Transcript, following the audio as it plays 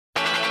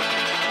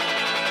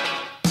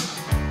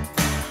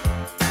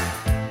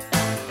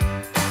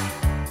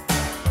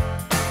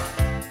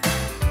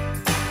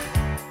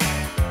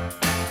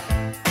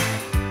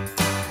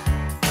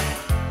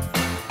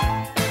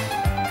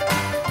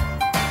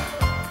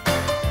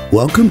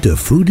Welcome to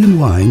Food and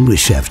Wine with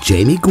Chef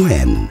Jamie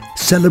Gwen.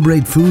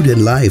 Celebrate food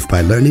and life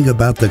by learning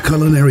about the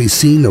culinary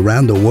scene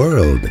around the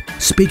world.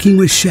 Speaking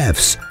with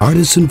chefs,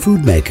 artisan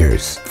food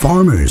makers,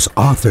 farmers,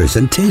 authors,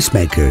 and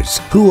tastemakers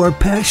who are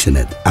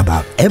passionate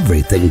about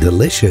everything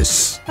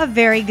delicious. A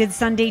very good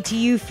Sunday to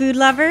you, food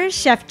lovers.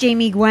 Chef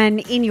Jamie Gwen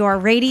in your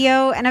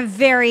radio, and a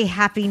very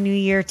happy new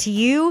year to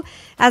you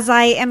as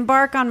I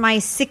embark on my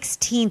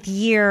 16th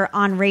year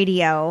on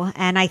radio,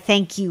 and I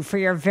thank you for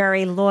your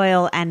very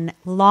loyal and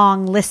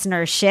long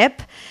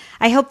listenership.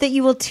 I hope that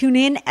you will tune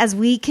in as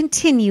we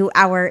continue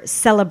our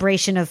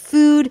celebration of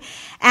food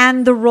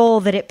and the role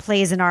that it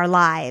plays in our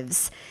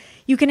lives.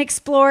 You can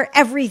explore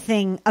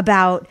everything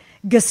about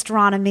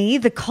gastronomy,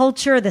 the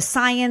culture, the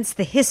science,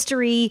 the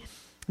history,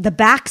 the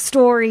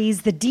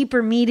backstories, the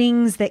deeper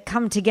meanings that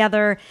come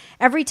together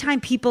every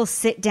time people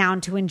sit down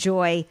to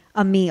enjoy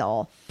a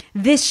meal.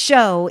 This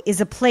show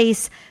is a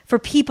place for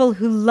people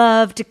who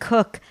love to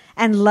cook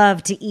and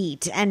love to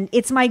eat, and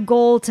it's my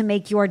goal to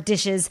make your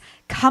dishes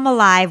come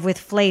alive with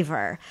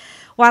flavor.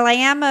 While I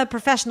am a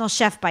professional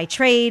chef by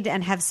trade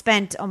and have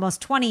spent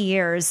almost 20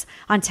 years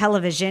on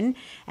television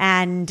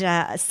and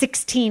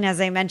 16,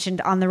 as I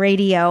mentioned, on the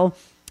radio,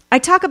 I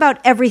talk about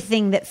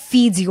everything that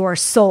feeds your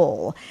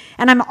soul,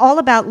 and I'm all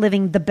about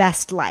living the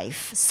best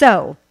life.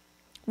 So,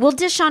 we'll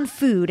dish on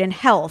food and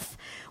health,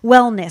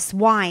 wellness,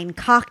 wine,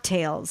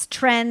 cocktails,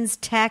 trends,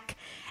 tech,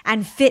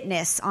 and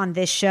fitness on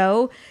this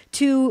show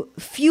to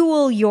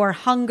fuel your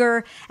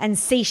hunger and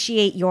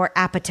satiate your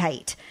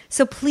appetite.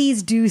 So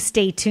please do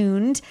stay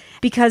tuned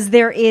because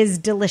there is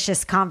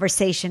delicious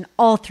conversation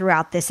all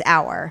throughout this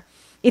hour.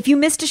 If you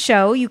missed a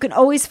show, you can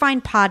always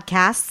find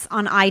podcasts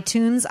on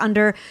iTunes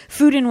under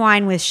Food and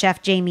Wine with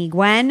Chef Jamie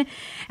Gwen.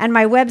 And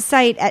my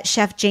website at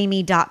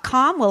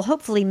chefjamie.com will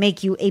hopefully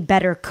make you a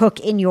better cook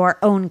in your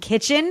own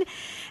kitchen.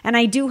 And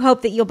I do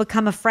hope that you'll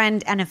become a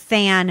friend and a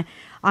fan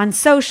on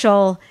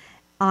social.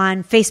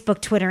 On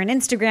Facebook, Twitter, and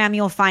Instagram,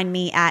 you'll find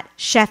me at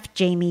Chef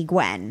Jamie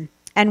Gwen.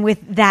 And with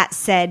that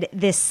said,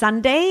 this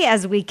Sunday,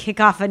 as we kick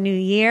off a new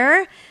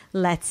year,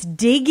 let's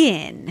dig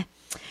in.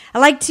 I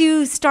like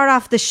to start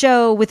off the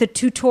show with a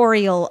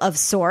tutorial of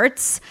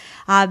sorts.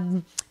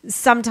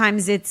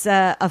 Sometimes it's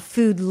a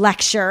food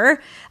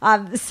lecture.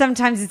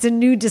 Sometimes it's a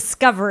new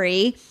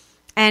discovery.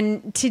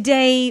 And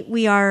today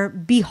we are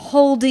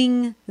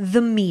beholding the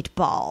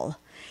meatball.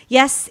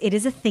 Yes, it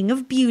is a thing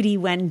of beauty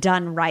when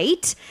done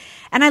right.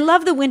 And I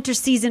love the winter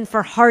season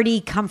for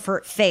hearty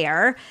comfort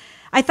fare.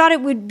 I thought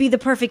it would be the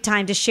perfect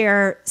time to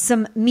share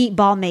some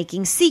meatball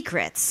making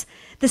secrets.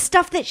 The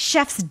stuff that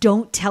chefs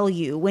don't tell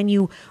you when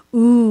you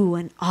ooh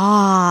and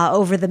ah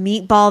over the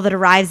meatball that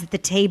arrives at the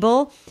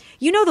table.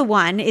 You know the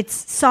one.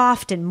 It's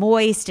soft and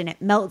moist and it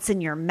melts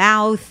in your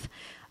mouth.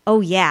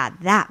 Oh yeah,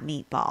 that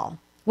meatball.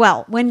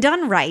 Well, when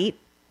done right,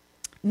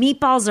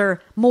 meatballs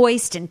are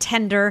moist and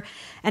tender,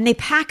 and they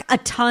pack a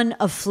ton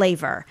of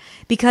flavor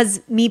because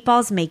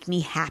meatballs make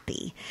me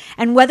happy.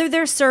 And whether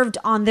they're served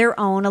on their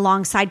own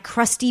alongside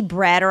crusty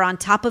bread or on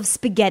top of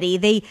spaghetti,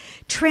 they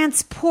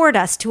transport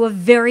us to a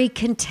very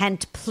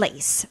content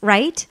place,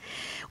 right?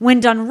 When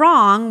done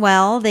wrong,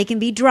 well, they can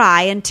be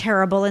dry and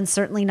terrible and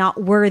certainly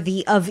not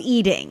worthy of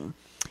eating.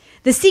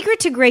 The secret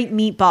to great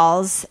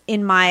meatballs,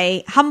 in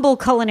my humble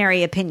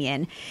culinary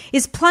opinion,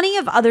 is plenty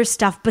of other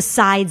stuff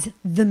besides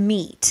the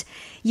meat.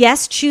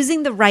 Yes,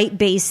 choosing the right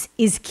base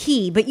is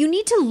key, but you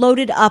need to load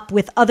it up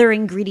with other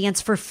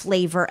ingredients for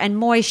flavor and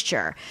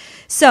moisture.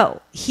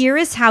 So, here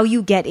is how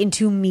you get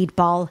into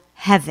meatball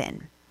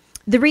heaven.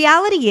 The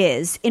reality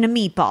is, in a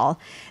meatball,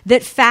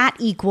 that fat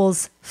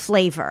equals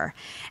flavor.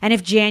 And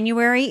if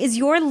January is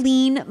your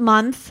lean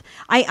month,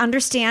 I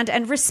understand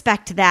and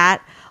respect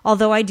that,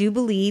 although I do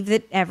believe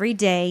that every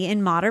day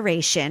in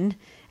moderation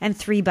and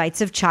 3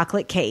 bites of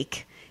chocolate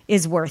cake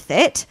is worth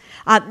it.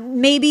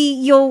 Maybe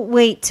you'll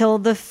wait till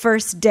the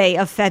first day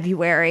of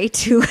February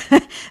to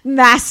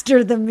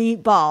master the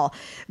meatball.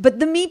 But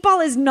the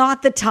meatball is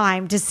not the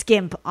time to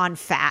skimp on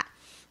fat.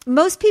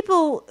 Most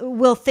people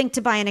will think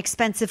to buy an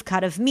expensive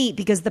cut of meat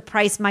because the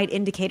price might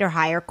indicate a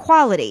higher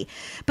quality.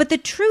 But the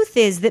truth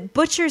is that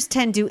butchers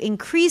tend to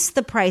increase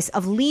the price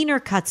of leaner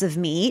cuts of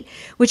meat,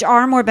 which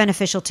are more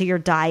beneficial to your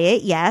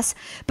diet, yes,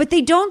 but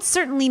they don't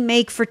certainly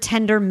make for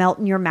tender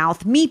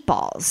melt-in-your-mouth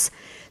meatballs.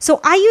 So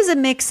I use a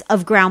mix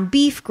of ground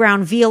beef,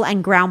 ground veal,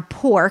 and ground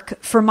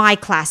pork for my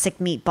classic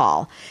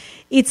meatball.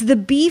 It's the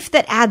beef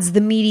that adds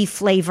the meaty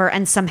flavor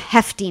and some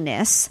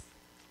heftiness.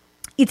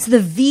 It's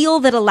the veal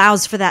that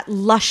allows for that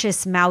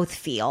luscious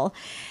mouthfeel.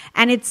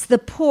 And it's the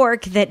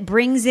pork that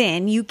brings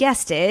in, you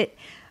guessed it,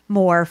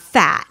 more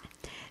fat.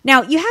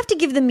 Now, you have to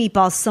give the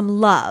meatballs some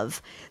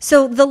love.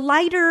 So the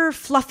lighter,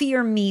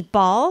 fluffier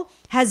meatball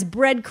has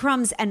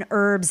breadcrumbs and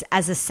herbs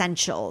as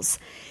essentials.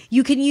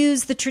 You can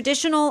use the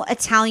traditional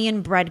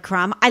Italian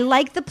breadcrumb. I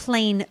like the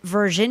plain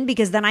version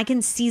because then I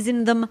can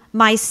season them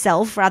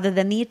myself rather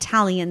than the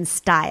Italian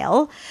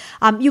style.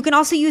 You can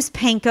also use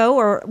panko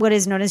or what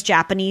is known as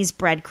Japanese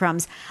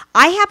breadcrumbs.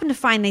 I happen to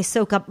find they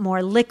soak up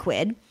more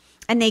liquid.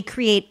 and they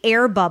create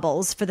air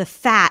bubbles for the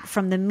fat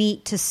from the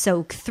meat to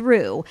soak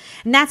through.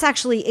 And that's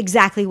actually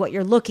exactly what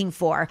you're looking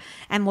for.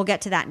 And we'll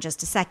get to that in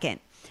just a second.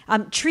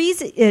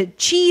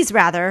 Cheese,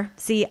 rather.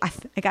 See,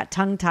 I got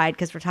tongue-tied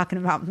because we're talking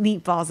about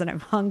meatballs and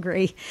I'm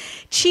hungry.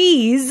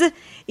 Cheese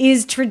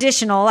is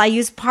traditional. I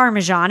use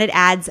Parmesan. It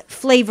adds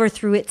flavor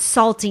through its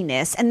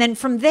saltiness. And then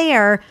from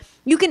there,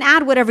 you can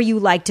add whatever you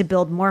like to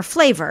build more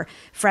flavor.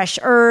 Fresh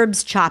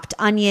herbs, chopped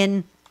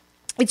onion.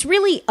 It's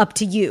really up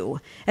to you,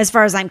 as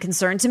far as I'm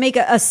concerned, to make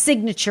a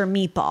signature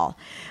meatball.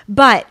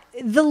 But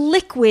the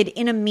liquid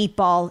in a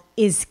meatball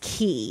is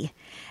key.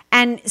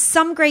 And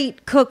some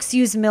great cooks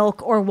use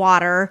milk or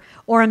water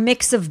or a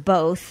mix of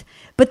both.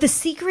 But the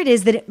secret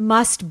is that it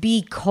must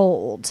be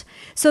cold.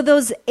 So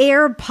those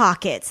air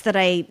pockets that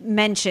I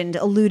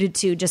alluded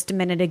to just a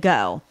minute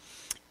ago,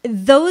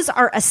 those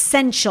are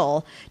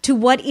essential to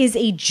what is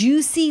a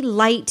juicy,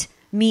 light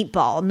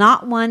meatball,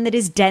 not one that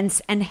is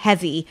dense and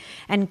heavy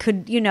and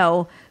could,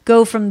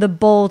 go from the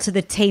bowl to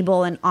the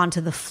table and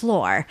onto the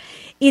floor.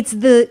 It's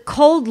the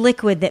cold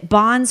liquid that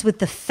bonds with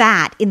the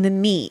fat in the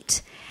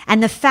meat,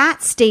 and the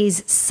fat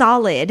stays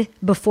solid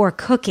before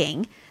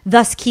cooking,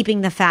 thus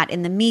keeping the fat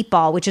in the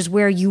meatball, which is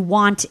where you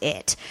want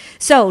it.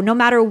 So no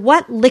matter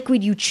what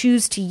liquid you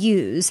choose to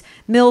use,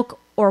 milk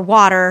or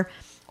water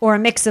or a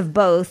mix of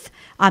both,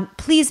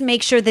 please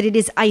make sure that it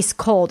is ice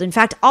cold. In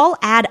fact, I'll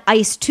add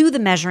ice to the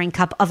measuring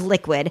cup of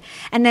liquid,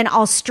 and then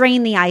I'll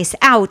strain the ice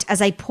out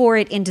as I pour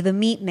it into the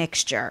meat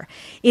mixture.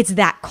 It's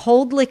that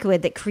cold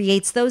liquid that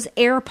creates those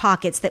air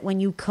pockets that when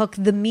you cook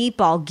the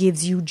meatball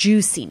gives you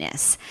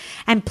juiciness.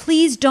 And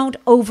please don't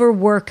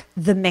overwork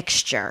the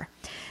mixture.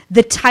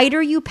 The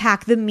tighter you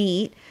pack the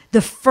meat,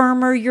 the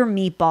firmer your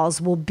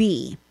meatballs will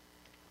be.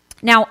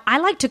 Now, I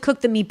like to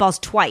cook the meatballs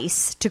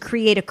twice to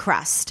create a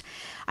crust.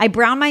 I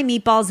brown my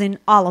meatballs in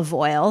olive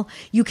oil.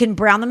 You can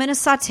brown them in a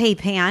saute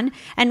pan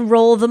and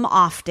roll them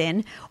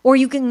often, or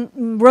you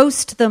can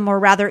roast them, or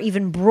rather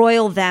even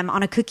broil them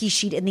on a cookie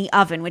sheet in the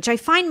oven, which I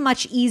find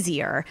much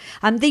easier.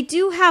 They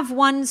do have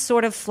one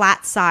sort of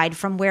flat side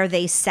from where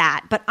they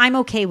sat, but I'm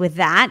okay with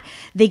that.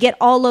 They get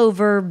all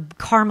over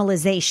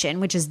caramelization,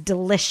 which is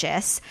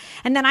delicious.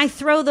 And then I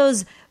throw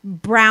those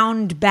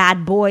browned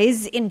bad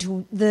boys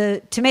into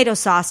the tomato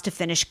sauce to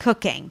finish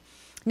cooking.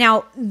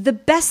 Now, the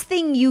best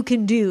thing you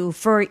can do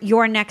for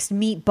your next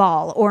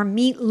meatball or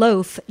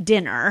meatloaf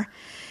dinner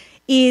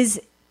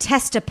is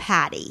test a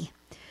patty.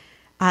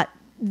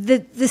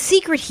 The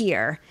secret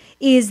here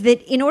is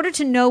that in order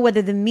to know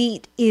whether the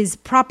meat is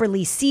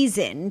properly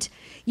seasoned,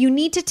 you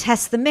need to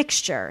test the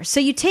mixture. So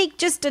you take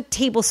just a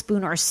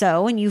tablespoon or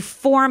so and you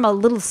form a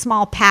little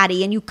small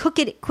patty and you cook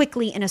it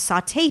quickly in a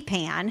saute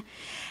pan,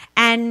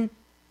 and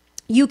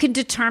you can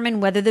determine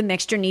whether the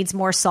mixture needs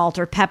more salt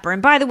or pepper.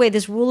 And by the way,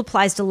 this rule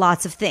applies to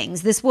lots of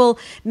things. This will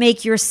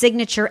make your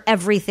signature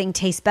everything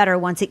taste better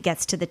once it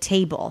gets to the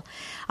table.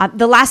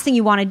 The last thing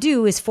you want to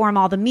do is form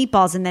all the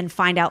meatballs and then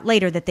find out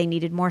later that they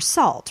needed more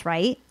salt,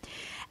 right?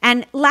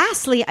 And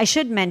lastly, I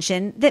should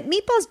mention that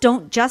meatballs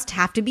don't just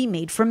have to be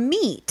made from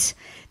meat.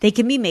 They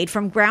can be made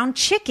from ground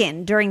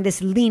chicken during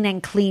this lean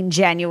and clean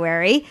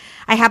January.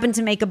 I happen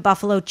to make a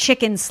buffalo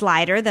chicken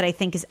slider that I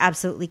think is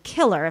absolutely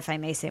killer, if I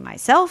may say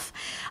myself.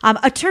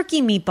 A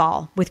turkey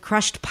meatball with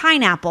crushed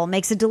pineapple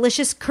makes a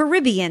delicious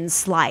Caribbean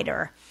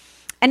slider.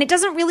 And it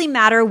doesn't really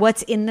matter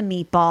what's in the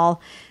meatball.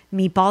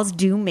 Meatballs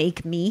do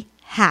make me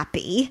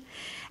happy.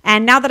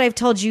 And now that I've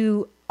told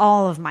you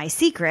all of my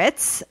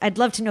secrets, I'd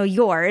love to know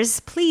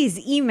yours. Please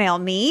email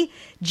me,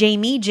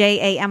 Jamie,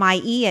 Jamie,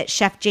 at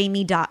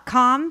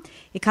chefjamie.com.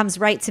 It comes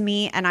right to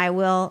me, and I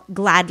will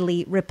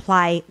gladly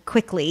reply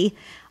quickly.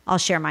 I'll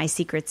share my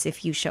secrets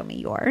if you show me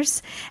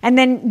yours. And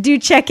then do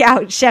check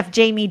out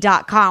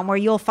chefjamie.com, where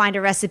you'll find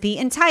a recipe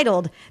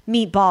entitled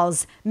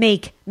Meatballs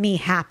Make Me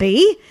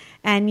Happy,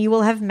 and you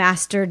will have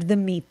mastered the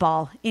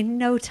meatball in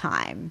no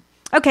time.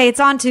 Okay, it's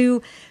on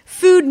to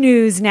food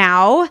news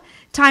now.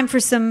 Time for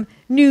some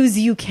news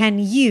you can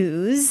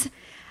use.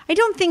 I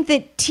don't think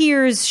that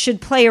tears should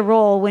play a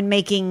role when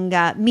making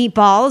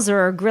meatballs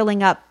or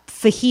grilling up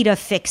fajita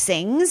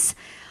fixings,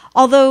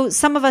 although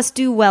some of us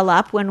do well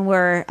up when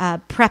we're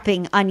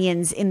prepping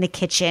onions in the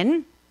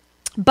kitchen.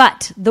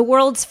 But the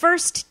world's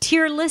first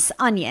tearless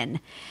onion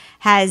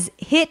has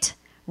hit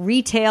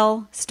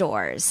retail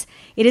stores.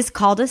 It is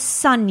called a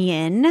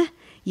Sunyon.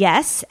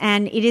 Yes,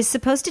 and it is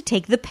supposed to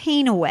take the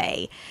pain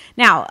away.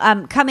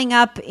 Now, coming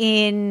up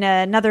in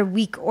another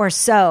week or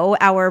so,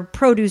 our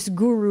produce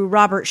guru,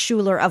 Robert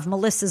Schuler of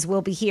Melissa's,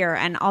 will be here,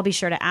 and I'll be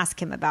sure to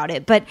ask him about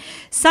it. But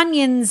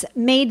Sunyons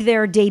made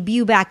their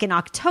debut back in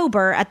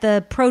October at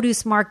the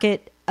Produce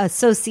Market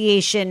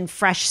Association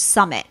Fresh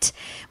Summit,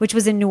 which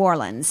was in New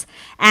Orleans.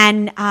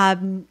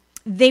 And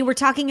they were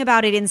talking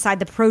about it inside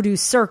the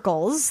produce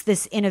circles,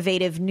 this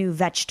innovative new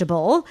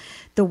vegetable,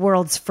 the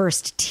world's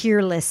first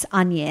tearless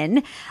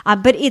onion.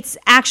 But it's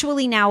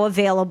actually now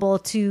available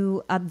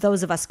to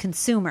those of us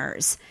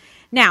consumers.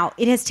 Now,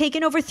 it has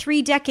taken over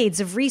 3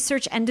 decades of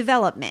research and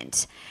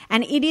development,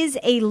 and it is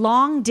a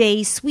long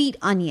day sweet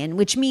onion,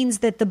 which means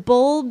that the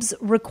bulbs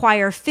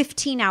require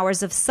 15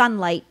 hours of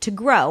sunlight to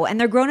grow, and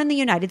they're grown in the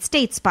United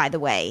States, by the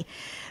way.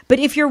 But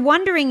if you're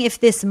wondering if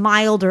this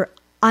milder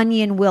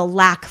onion will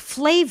lack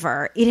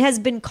flavor, it has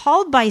been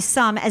called by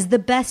some as the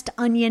best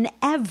onion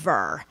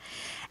ever.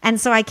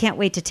 And so I can't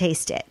wait to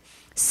taste it.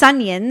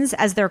 Sunions,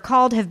 as they're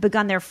called, have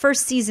begun their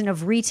first season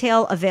of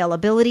retail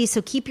availability,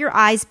 so keep your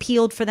eyes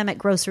peeled for them at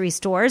grocery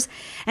stores,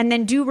 and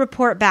then do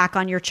report back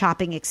on your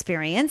chopping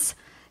experience,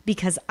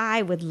 because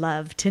I would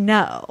love to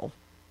know.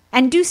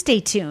 And do stay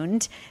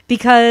tuned,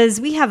 because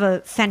we have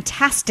a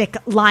fantastic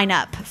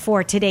lineup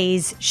for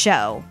today's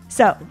show.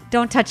 So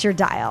don't touch your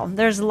dial.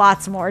 There's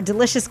lots more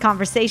delicious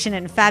conversation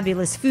and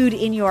fabulous food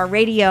in your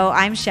radio.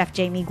 I'm Chef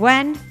Jamie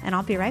Gwen, and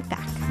I'll be right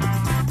back.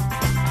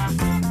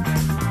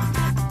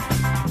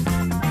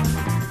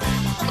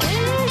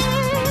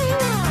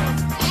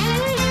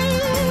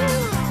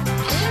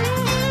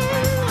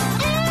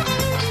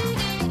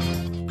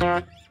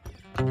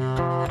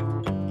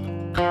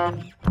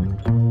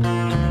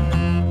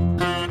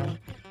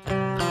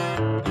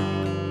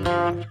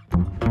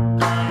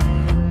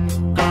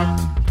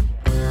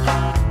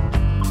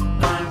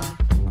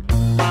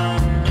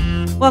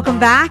 Welcome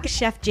back,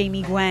 Chef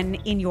Jamie Gwen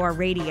in your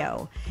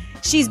radio.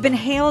 She's been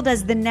hailed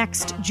as the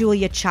next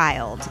Julia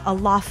Child, a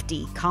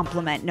lofty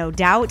compliment, no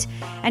doubt,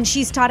 and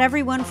she's taught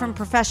everyone from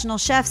professional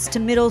chefs to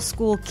middle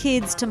school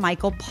kids to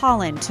Michael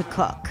Pollan to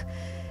cook.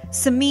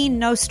 Samin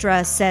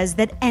Nosrat says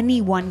that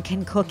anyone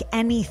can cook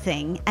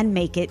anything and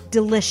make it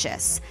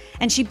delicious,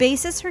 and she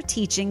bases her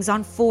teachings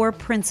on 4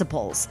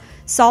 principles: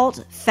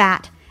 salt,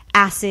 fat,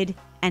 acid,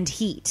 and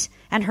heat.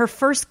 And her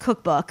first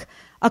cookbook,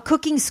 a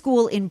cooking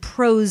school in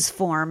prose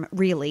form,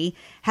 really,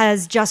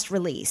 has just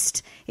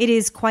released. It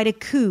is quite a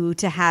coup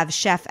to have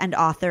chef and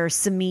author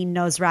Samin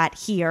Nosrat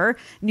here,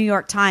 New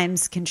York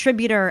Times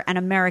contributor and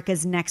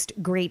America's next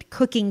great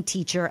cooking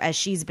teacher, as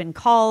she's been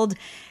called,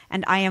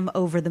 and I am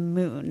over the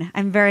moon.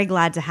 I'm very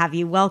glad to have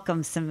you.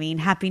 Welcome, Samin.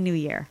 Happy New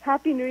Year.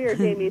 Happy New Year,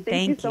 Jamie.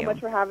 Thank you so much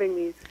for having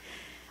me.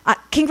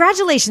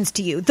 Congratulations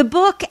to you. The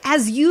book,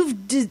 as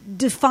you've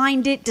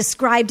defined it,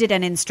 described it,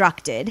 and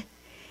instructed,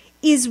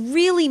 is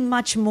really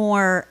much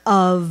more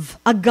of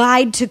a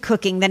guide to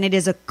cooking than it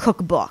is a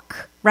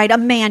cookbook, right? A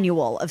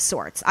manual of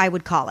sorts, I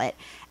would call it.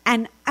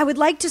 And I would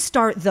like to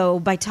start, though,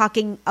 by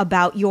talking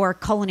about your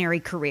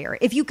culinary career.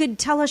 If you could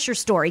tell us your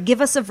story,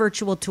 give us a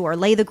virtual tour,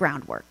 lay the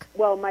groundwork.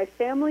 Well, my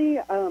family's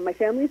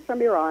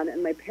from Iran,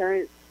 and my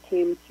parents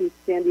came to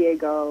San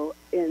Diego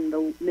in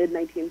the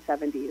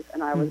mid-1970s,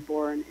 and I was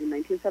born in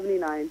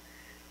 1979.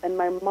 And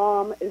my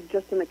mom is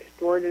just an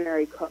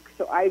extraordinary cook.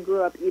 So I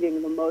grew up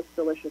eating the most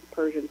delicious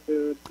Persian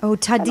food. Oh,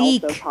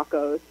 tahdig. And also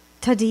tacos.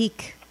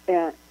 Tahdig.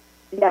 And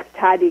yes,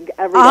 tahdig.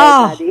 Every day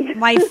tahdig.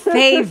 My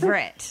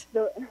favorite.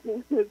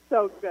 It's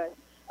so good.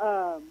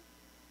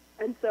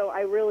 And so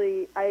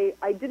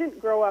I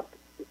didn't grow up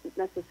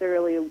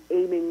necessarily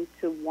aiming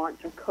to want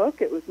to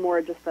cook. It was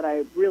more just that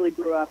I really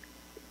grew up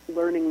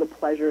learning the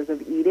pleasures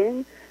of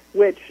eating,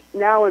 which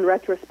now in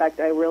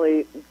retrospect, I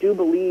really do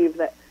believe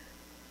that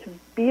to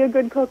be a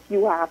good cook,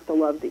 you have to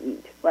love to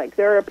eat. Like,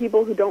 there are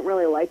people who don't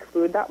really like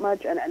food that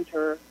much and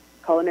enter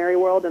culinary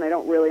world, and I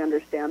don't really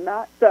understand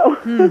that. So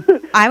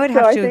I would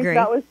have so I to think agree.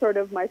 That was sort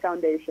of my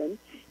foundation.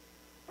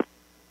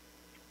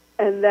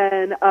 And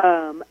then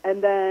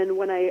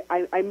when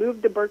I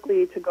moved to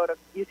Berkeley to go to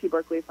UC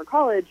Berkeley for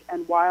college,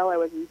 and while I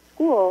was in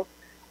school,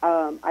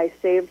 I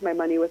saved my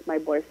money with my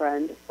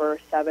boyfriend for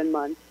 7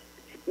 months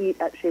to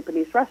eat at Chez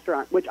Panisse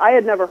restaurant, which I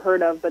had never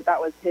heard of, but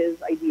that was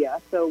his idea.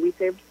 So we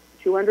saved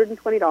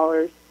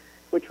 $220,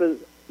 which was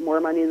more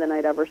money than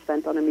I'd ever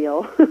spent on a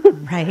meal.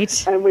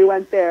 Right. And we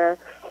went there,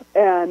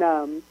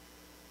 and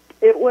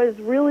it was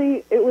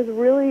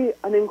really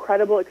an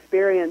incredible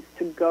experience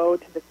to go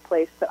to this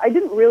place that I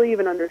didn't really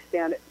even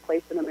understand its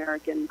place in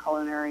American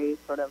culinary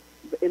sort of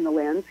in the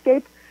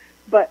landscape.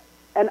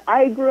 And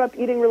I grew up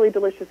eating really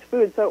delicious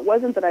food, so it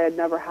wasn't that I had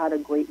never had a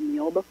great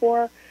meal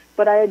before,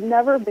 but I had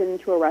never been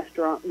to a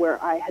restaurant where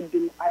I'd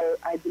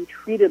been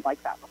treated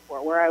like that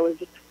before, where I was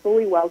just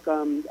fully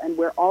welcomed and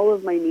where all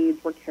of my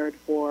needs were cared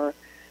for.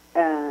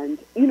 And,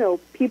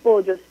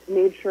 people just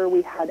made sure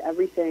we had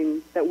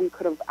everything that we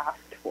could have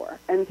asked for.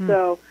 And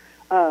so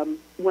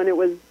when it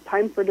was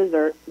time for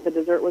dessert, the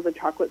dessert was a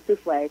chocolate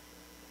souffle.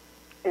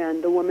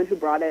 And the woman who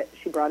brought it,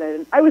 she brought it.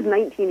 And I was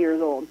 19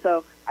 years old,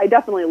 so I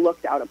definitely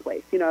looked out of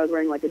place. I was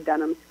wearing like a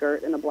denim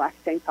skirt and a black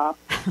tank top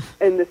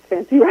in this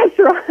fancy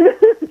restaurant.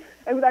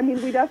 I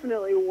mean, we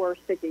definitely were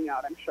sticking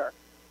out, I'm sure.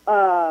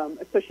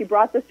 So she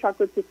brought this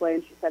chocolate souffle,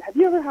 and she said, "Have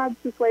you ever had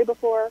souffle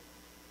before?"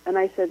 And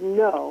I said,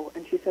 "No."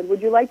 And she said,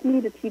 "Would you like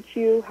me to teach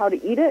you how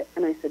to eat it?"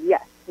 And I said,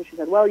 "Yes." So she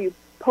said, "Well, you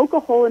poke a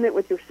hole in it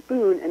with your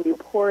spoon, and you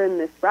pour in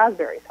this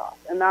raspberry sauce.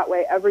 And that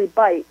way every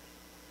bite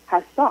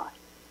has sauce."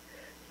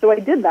 So I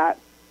did that,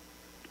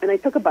 and I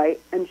took a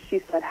bite, and she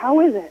said, "How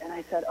is it?" And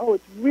I said, "Oh,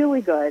 it's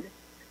really good.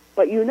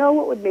 But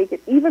what would make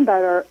it even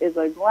better is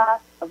a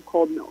glass of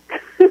cold milk."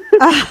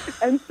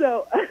 And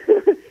so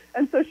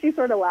she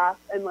sort of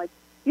laughed, and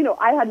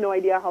I had no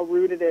idea how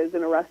rude it is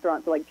in a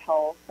restaurant to like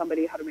tell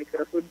somebody how to make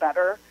their food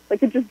better.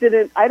 Like it just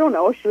didn't, I don't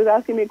know. She was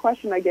asking me a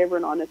question. I gave her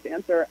an honest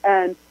answer.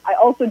 And I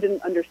also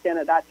didn't understand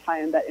at that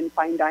time that in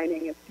fine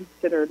dining, it's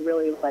considered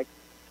really like,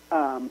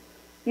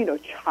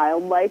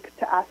 childlike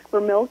to ask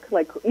for milk.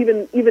 Like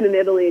even in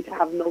Italy, to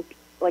have milk,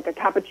 like a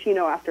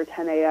cappuccino after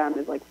 10 a.m.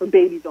 is like for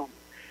babies only.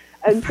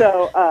 And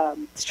so,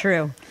 it's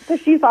true. So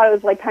she thought it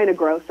was like kind of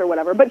gross or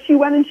whatever, but she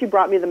went and she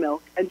brought me the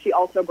milk, and she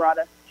also brought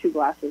us 2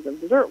 glasses of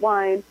dessert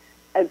wine,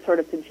 and sort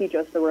of to teach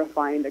us the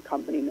refined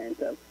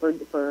accompaniment for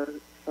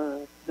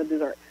the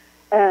dessert.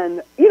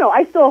 And,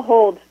 I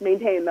still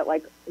maintain that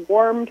like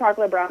warm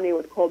chocolate brownie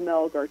with cold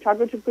milk or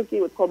chocolate chip cookie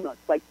with cold milk,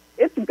 like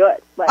it's good.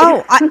 Like,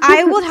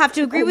 I will have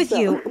to agree with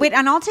you. Wait,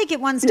 and I'll take it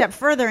one step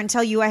further and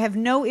tell you I have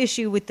no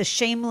issue with the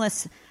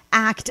shameless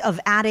act of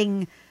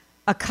adding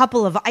a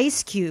couple of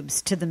ice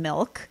cubes to the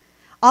milk.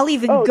 I'll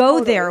even go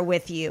totally. there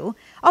with you.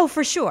 Oh,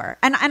 for sure.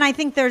 And I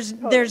think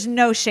there's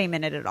no shame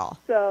in it at all.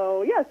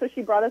 So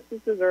she brought us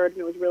this dessert, and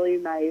it was really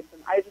nice.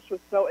 And I just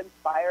was so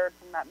inspired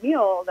from that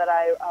meal that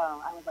I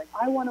was like,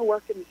 I want to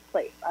work in this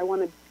place. I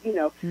want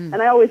to, and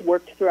I always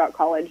worked throughout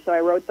college. So I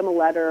wrote them a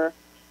letter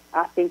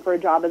asking for a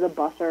job as a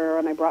busser,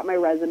 and I brought my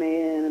resume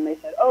in, and they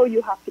said, oh,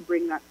 you have to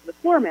bring that to the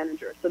floor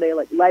manager. So they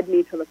like led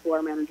me to the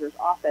floor manager's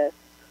office.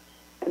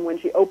 And when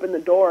she opened the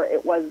door,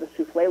 it was the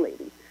souffle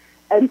lady.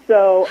 And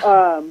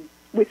so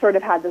we sort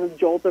of had this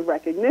jolt of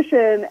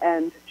recognition.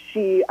 And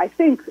she, I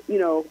think,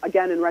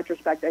 again, in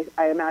retrospect,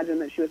 I imagine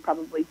that she was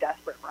probably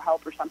desperate for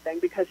help or something,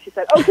 because she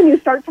said, oh, can you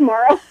start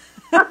tomorrow?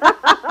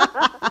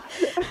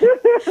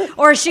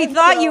 Or she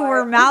thought you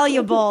were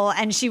malleable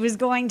and she was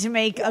going to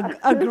make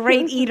a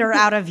great eater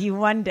out of you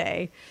one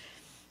day.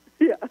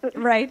 Yeah.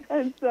 Right.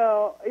 And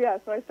so,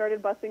 so I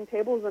started bussing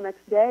tables the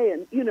next day.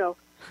 And,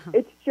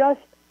 it's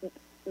just,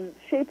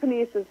 Chez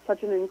Panisse is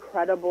such an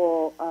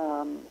incredible,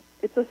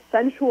 it's a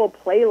sensual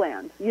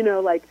playland,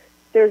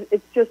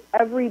 it's just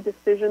every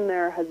decision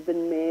there has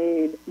been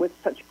made with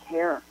such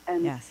care.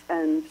 And, yes.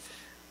 And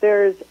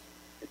there's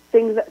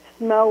things that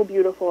smell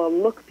beautiful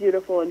and look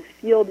beautiful and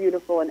feel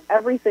beautiful, and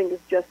everything is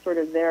just sort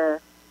of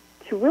there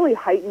to really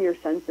heighten your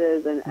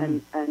senses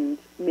and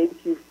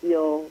make you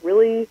feel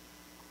really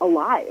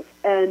alive.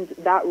 And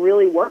that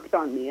really worked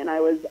on me. And I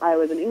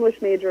was an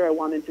English major. I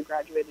wanted to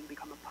graduate and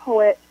become a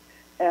poet.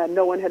 And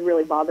no one had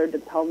really bothered to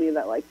tell me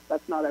that, like,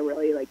 that's not a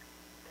really, like,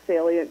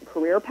 salient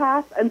career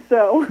path. And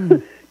so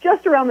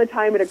just around the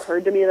time it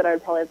occurred to me that I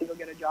would probably have to go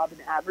get a job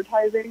in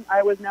advertising,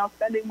 I was now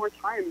spending more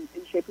time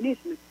in Chez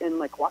Panisse and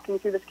like, walking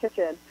through this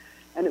kitchen.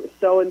 And it was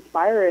so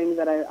inspiring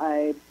that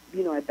I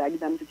begged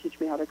them to teach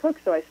me how to cook.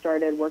 So I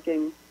started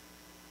working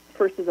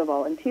first as a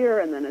volunteer,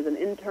 and then as an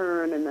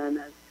intern, and then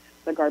as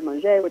the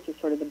garde-manger, which is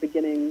sort of the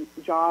beginning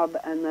job.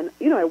 And then,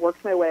 I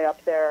worked my way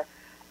up there.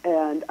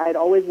 And I'd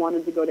always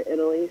wanted to go to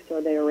Italy,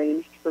 so they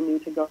arranged for me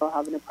to go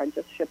have an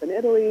apprenticeship in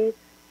Italy.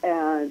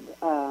 And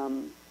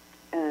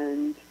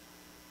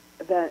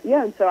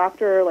so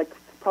after like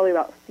probably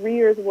about 3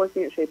 years of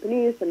working at Chez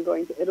Panisse and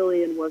going to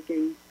Italy and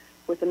working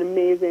with an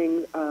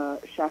amazing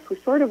chef who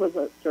sort of was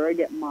a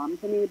surrogate mom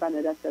to me,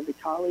 Benedetta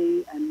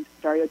Vitali, and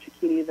Dario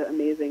Cecchini, the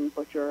amazing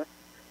butcher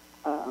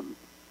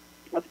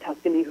of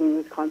Tuscany, who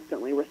was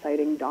constantly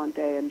reciting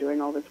Dante and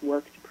doing all this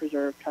work to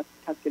preserve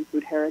Tuscan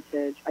food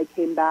heritage. I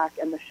came back,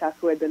 and the chef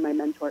who had been my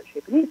mentor at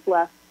Chez Panisse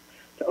left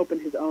to open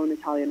his own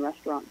Italian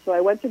restaurant. So I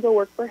went to go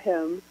work for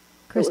him.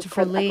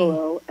 Christopher Lee.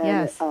 Eccolo, and,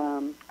 yes.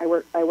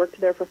 I worked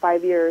there for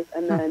 5 years,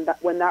 and then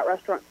when that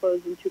restaurant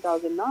closed in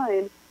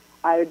 2009,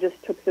 I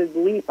just took the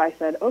leap. I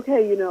said,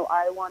 okay,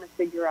 I want to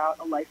figure out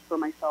a life for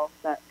myself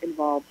that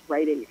involves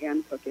writing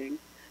and cooking.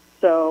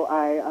 So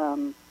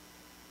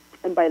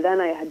and by then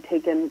I had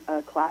taken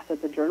a class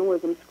at the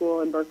journalism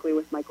school in Berkeley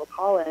with Michael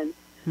Pollan,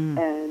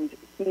 and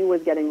he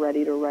was getting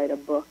ready to write a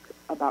book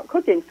about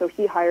cooking. So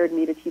he hired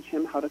me to teach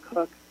him how to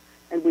cook,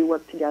 and we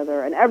worked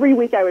together. And every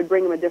week I would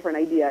bring him a different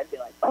idea. I'd be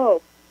like,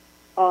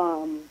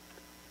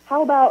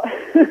 how about,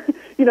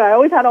 I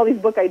always had all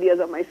these book ideas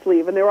up my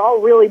sleeve, and they were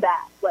all really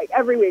bad. Like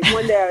every week,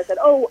 one day I said,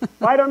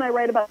 why don't I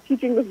write about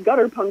teaching this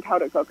gutter punk how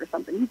to cook or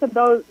something? He said,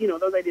 those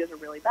ideas are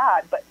really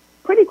bad. But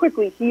pretty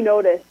quickly he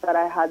noticed that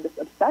I had this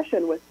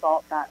obsession with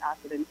salt, fat,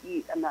 acid, and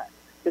heat, and that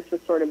this was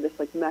sort of this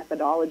like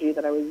methodology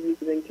that I was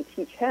using to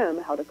teach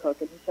him how to cook.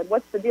 And he said,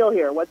 what's the deal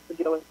here? What's the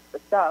deal with the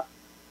stuff?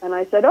 And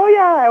I said,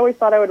 I always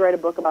thought I would write a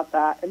book about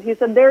that. And he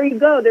said, there you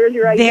go. There's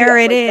your idea. There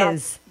it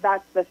is.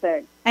 That's the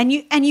thing. And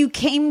you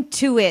came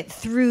to it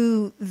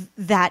through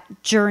that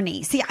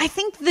journey. See, I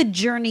think the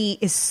journey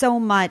is so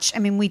much. I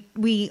mean,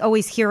 we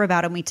always hear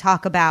about and we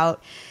talk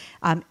about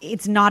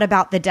it's not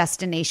about the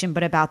destination,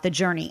 but about the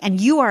journey. And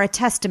you are a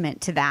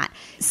testament to that.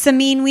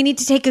 Samin, we need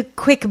to take a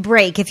quick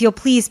break. If you'll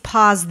please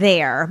pause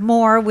there.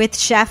 More with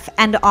chef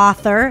and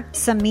author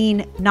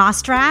Samin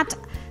Nosrat.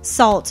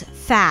 Salt,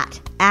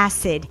 fat,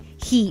 acid,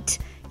 heat.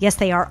 Yes,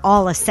 they are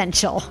all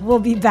essential. We'll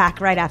be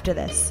back right after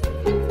this.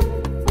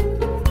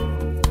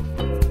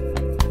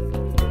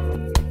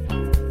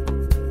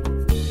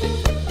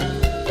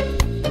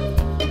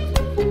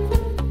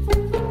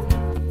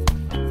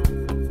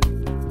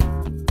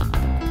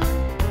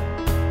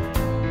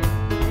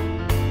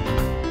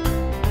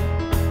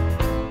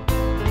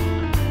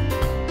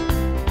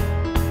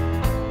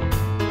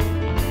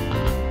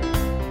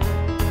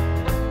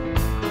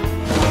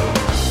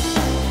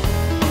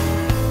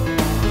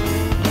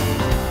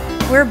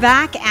 We're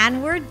back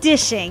and we're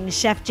dishing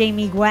Chef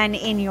Jamie Gwen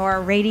in your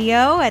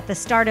radio at the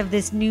start of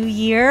this new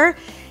year.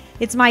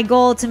 It's my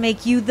goal to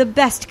make you the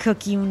best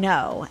cook you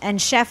know. And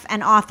chef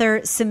and author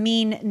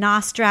Samin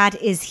Nosrat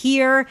is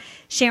here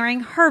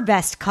sharing her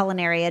best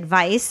culinary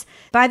advice.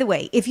 By the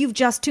way, if you've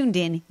just tuned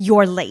in,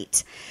 you're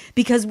late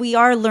because we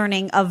are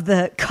learning of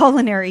the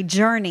culinary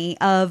journey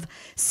of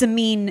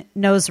Samin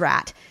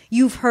Nosrat.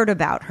 You've heard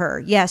about her.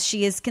 Yes,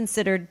 she is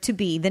considered to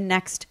be the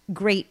next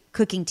great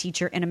cooking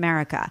teacher in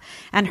America.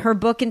 And her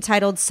book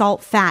entitled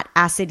Salt, Fat,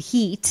 Acid,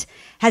 Heat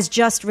has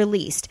just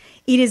released.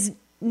 It is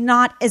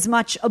not as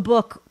much a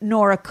book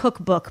nor a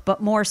cookbook,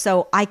 but more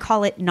so, I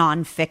call it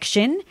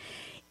nonfiction.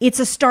 It's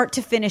a start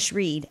to finish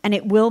read, and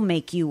it will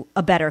make you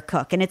a better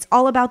cook. And it's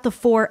all about the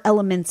 4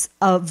 elements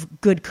of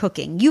good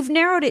cooking. You've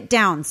narrowed it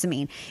down,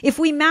 Samin. If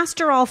we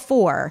master all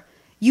 4,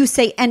 you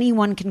say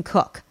anyone can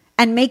cook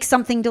and make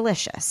something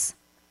delicious.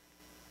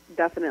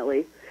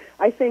 Definitely.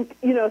 I think,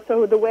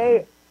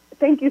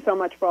 thank you so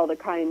much for all the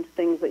kind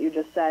things that you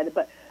just said.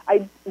 But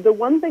the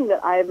one thing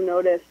that I've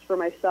noticed for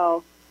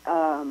myself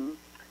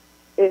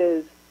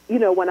is,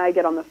 when I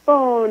get on the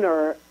phone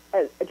or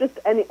just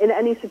in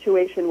any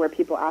situation where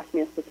people ask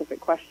me a specific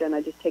question,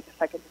 I just take a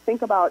second to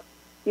think about,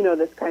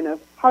 this kind of,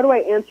 how do I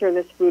answer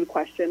this food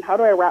question? How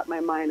do I wrap my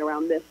mind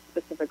around this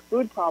specific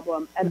food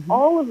problem? And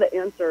all of the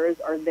answers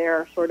are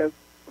there sort of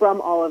from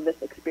all of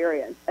this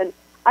experience. And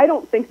I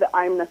don't think that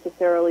I'm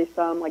necessarily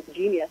some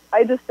genius.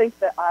 I just think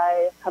that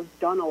I have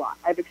done a lot.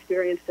 I've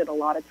experienced it a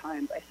lot of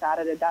times. I sat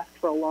at a desk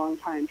for a long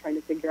time trying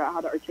to figure out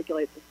how to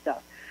articulate this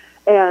stuff.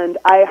 And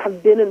I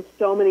have been in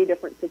so many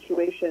different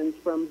situations,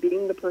 from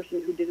being the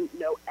person who didn't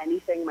know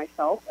anything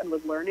myself and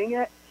was learning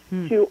it,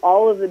 to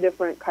all of the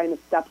different kind of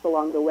steps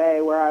along the way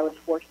where I was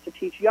forced to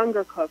teach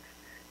younger cooks,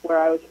 where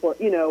I was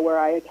where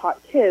I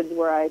taught kids,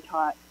 where I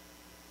taught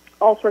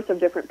all sorts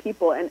of different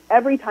people. And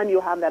every time you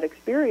have that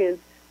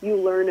experience, you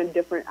learn a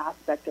different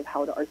aspect of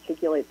how to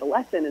articulate the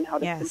lesson and how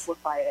to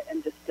simplify it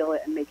and distill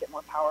it and make it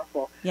more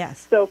powerful.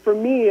 Yes. So for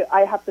me,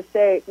 I have to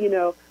say,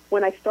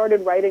 when I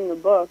started writing the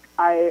book,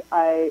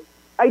 I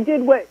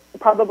did what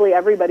probably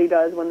everybody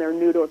does when they're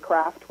new to a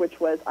craft, which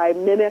was I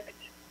mimicked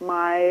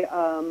my,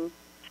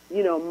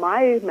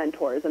 my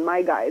mentors and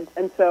my guides.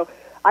 And so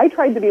I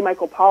tried to be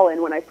Michael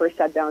Pollan when I first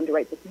sat down to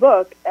write this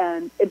book,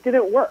 and it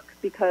didn't work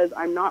because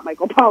I'm not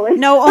Michael Pollan.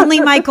 No,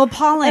 only Michael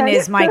Pollan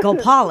is Michael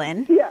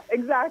Pollan. Yeah,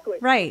 exactly.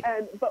 Right.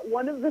 But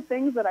one of the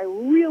things that I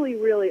really,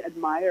 really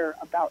admire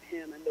about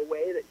him and the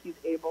way that he's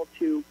able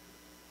to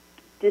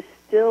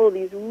distill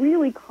these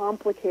really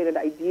complicated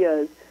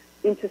ideas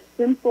into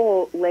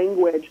simple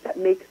language that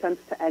makes sense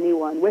to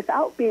anyone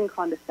without being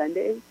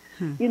condescending.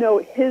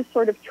 His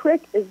sort of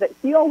trick is that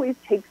he always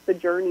takes the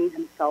journey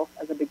himself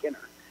as a beginner.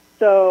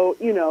 So,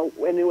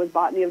 when it was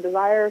Botany of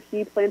Desire,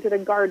 he planted a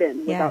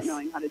garden without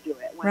knowing how to do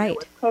it. When it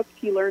was cooked,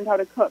 he learned how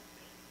to cook.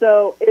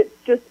 So it's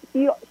just,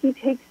 he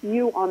takes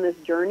you on this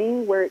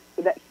journey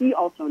that he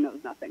also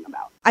knows nothing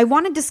about. I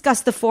want to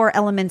discuss the 4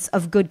 elements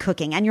of good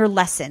cooking and your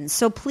lessons.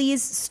 So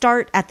please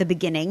start at the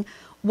beginning.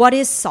 What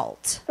is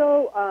salt?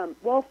 So,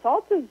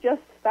 salt is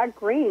just that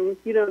grain,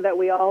 that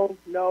we all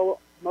know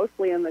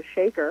mostly in the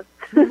shaker,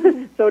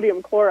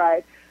 sodium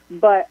chloride.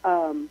 But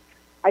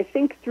I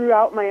think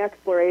throughout my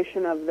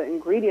exploration of the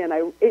ingredient,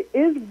 it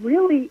is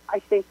really, I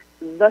think,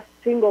 the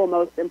single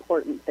most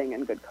important thing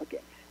in good cooking.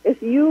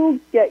 If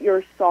you get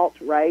your salt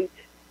right,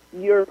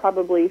 you're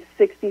probably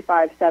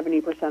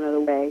 65-70% of the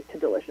way to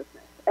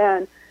deliciousness.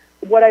 And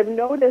what I've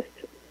noticed,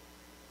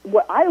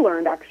 what I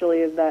learned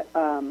actually, is that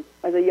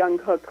as a young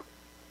cook,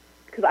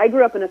 because I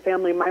grew up in a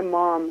family, my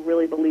mom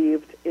really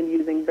believed in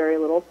using very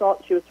little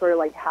salt. She was sort of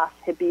like half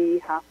hippie,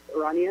 half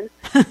Iranian.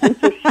 And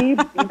so she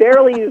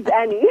barely used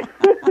any.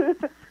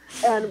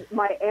 And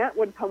my aunt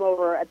would come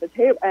over at the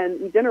table and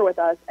eat dinner with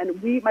us.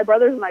 And my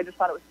brothers and I just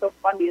thought it was so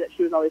funny that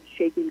she was always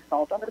shaking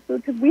salt on her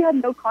food, because we had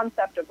no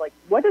concept of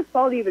what does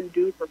salt even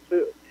do for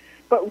food?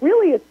 But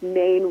really its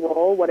main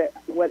role, what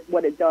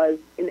it does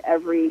in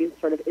every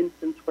sort of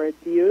instance where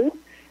it's used,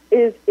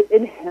 is it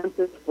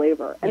enhances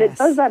flavor. And it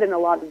does that in a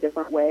lot of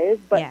different ways.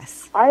 But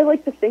I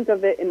like to think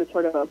of it in a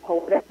sort of a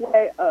poetic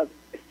way of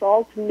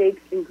salt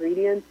makes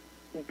ingredients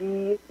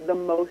be the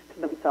most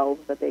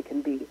themselves that they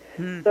can be.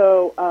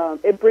 So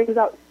it brings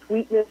out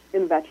sweetness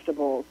in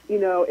vegetables.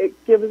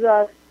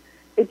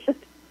 It just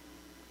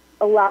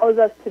allows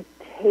us to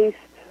taste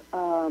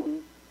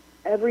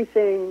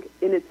everything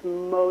in its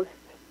most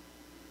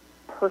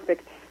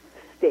perfect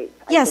state,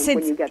 I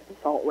think, when you get the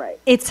salt right.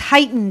 It's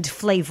heightened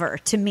flavor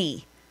to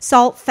me.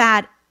 Salt,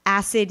 Fat,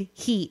 Acid,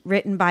 Heat,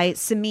 written by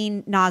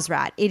Samin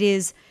Nosrat. It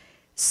is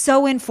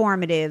so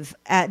informative.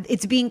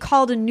 It's being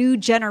called a new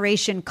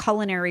generation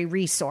culinary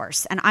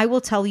resource. And I will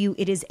tell you,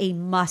 it is a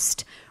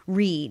must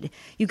read.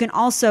 You can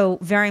also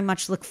very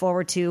much look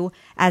forward to,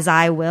 as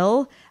I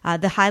will,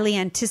 the highly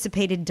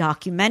anticipated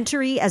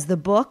documentary, as the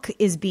book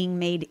is being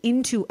made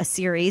into a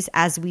series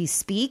as we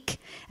speak.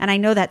 And I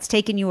know that's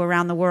taken you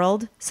around the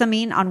world,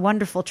 Samin, on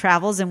wonderful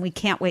travels, and we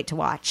can't wait to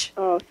watch.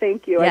 Oh,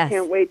 thank you. Yes. I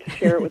can't wait to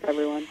share it with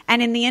everyone.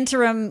 And in the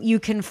interim, you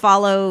can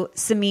follow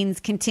Samin's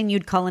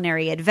continued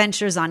culinary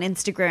adventures on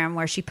Instagram,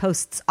 where she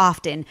posts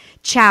often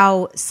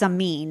Ciao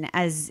Samin,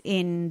 as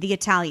in the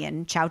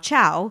Italian ciao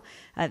ciao,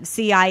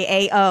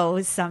 CIAO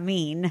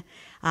Samin.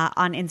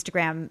 On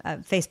Instagram,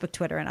 Facebook,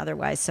 Twitter, and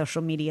otherwise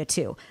social media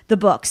too. The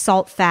book,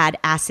 Salt, Fad,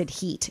 Acid,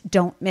 Heat.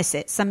 Don't miss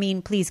it.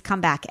 Samin, please come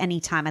back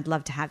anytime. I'd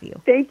love to have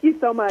you. Thank you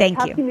so much. Thank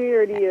you. Happy New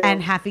Year to you.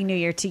 And Happy New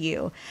Year to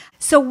you.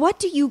 So what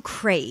do you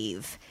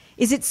crave?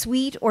 Is it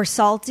sweet or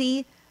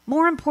salty?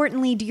 More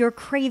importantly, do your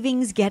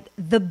cravings get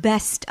the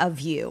best of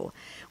you?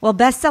 Well,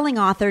 best-selling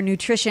author,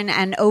 nutrition,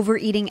 and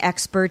overeating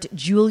expert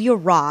Julia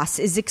Ross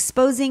is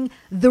exposing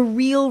the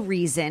real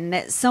reason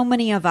that so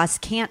many of us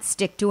can't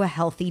stick to a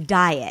healthy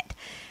diet.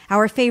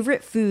 Our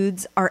favorite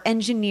foods are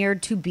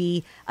engineered to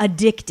be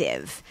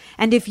addictive.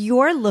 And if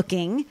you're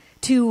looking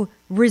to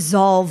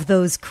resolve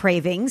those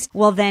cravings,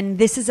 well, then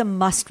this is a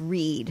must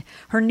read.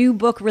 Her new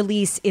book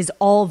release is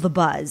all the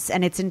buzz,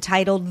 and it's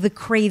entitled The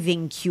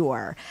Craving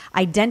Cure.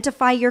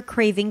 Identify your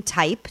craving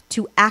type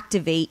to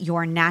activate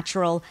your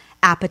natural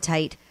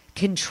appetite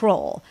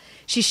control.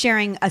 She's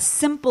sharing a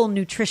simple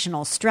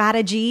nutritional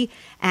strategy,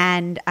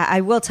 and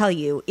I will tell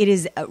you, it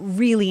is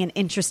really an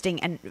interesting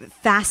and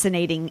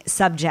fascinating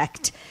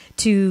subject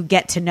to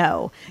get to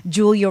know.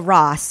 Julia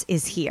Ross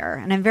is here,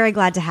 and I'm very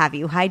glad to have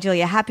you. Hi,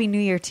 Julia. Happy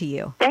New Year to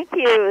you. Thank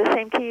you.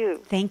 Same to you.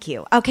 Thank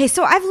you. Okay,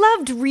 so I've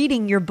loved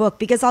reading your book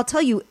because I'll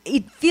tell you,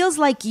 it feels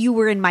like you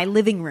were in my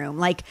living room,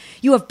 like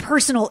you have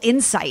personal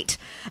insight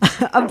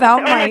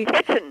about my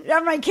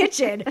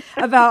kitchen.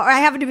 About I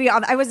happen to be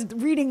on. I was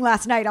reading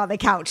last night on the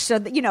couch, so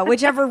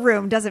whichever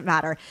room doesn't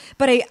matter.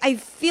 But I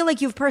feel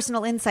like you have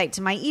personal insight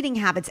to my eating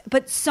habits,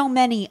 but so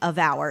many of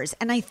ours,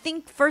 and I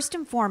think first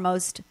and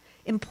foremost,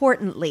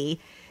 importantly,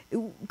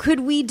 could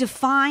we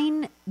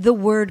define the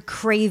word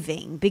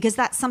craving? Because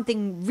that's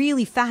something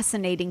really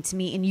fascinating to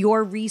me in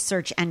your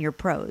research and your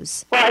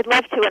prose. Well, I'd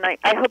love to, and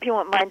I hope you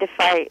won't mind if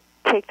I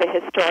take the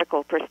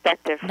historical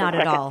perspective for Not a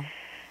second.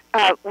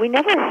 at all. We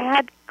never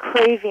had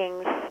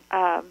cravings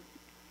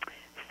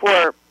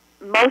for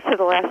most of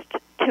the last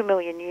 2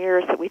 million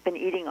years that we've been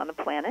eating on the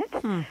planet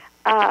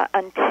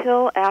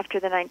until after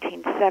the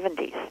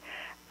 1970s.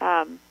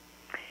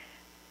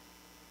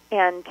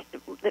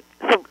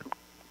 So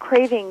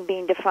craving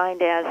being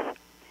defined as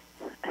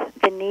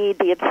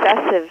the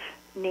obsessive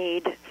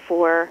need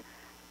for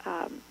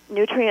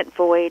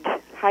nutrient-void,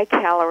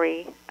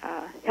 high-calorie,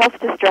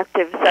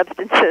 health-destructive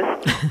substances.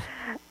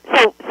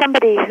 So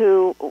somebody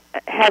who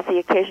has the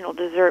occasional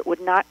dessert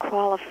would not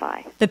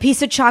qualify. The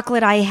piece of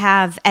chocolate I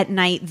have at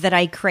night that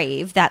I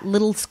crave, that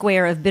little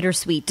square of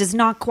bittersweet, does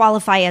not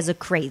qualify as a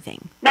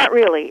craving. Not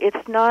really.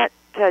 It's not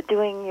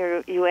doing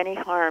you any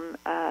harm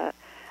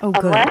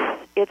unless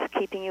it's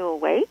keeping you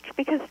awake,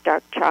 because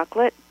dark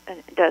chocolate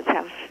does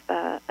have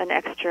an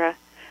extra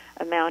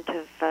amount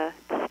of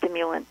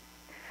stimulant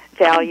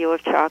value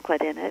of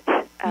chocolate in it.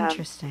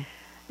 Interesting.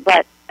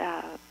 But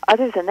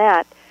other than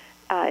that,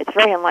 it's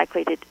very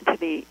unlikely to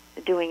be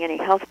doing any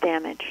health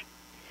damage.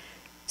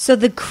 So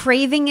the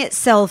craving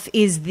itself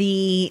is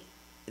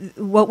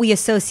what we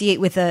associate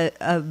with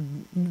a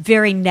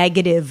very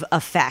negative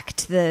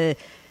effect, the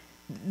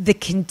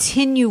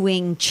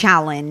continuing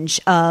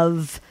challenge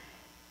of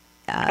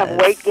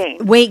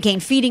weight gain,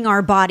 feeding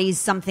our bodies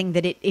something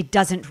that it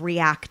doesn't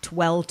react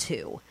well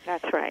to.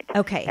 That's right.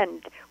 Okay.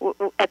 And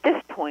at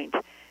this point,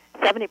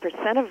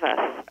 70% of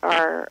us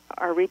are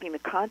reaping the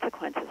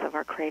consequences of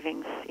our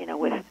cravings,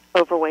 with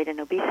overweight and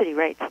obesity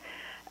rates.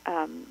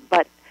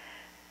 But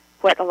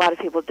what a lot of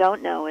people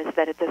don't know is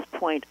that at this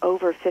point,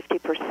 over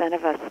 50%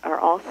 of us are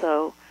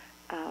also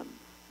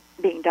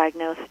being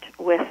diagnosed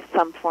with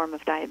some form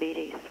of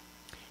diabetes.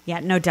 Yeah,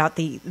 no doubt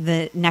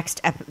the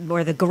next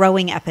or the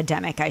growing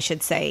epidemic, I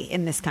should say,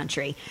 in this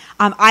country.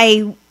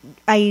 I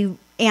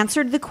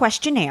answered the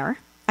questionnaire.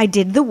 I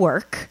did the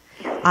work.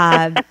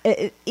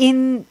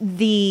 In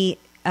the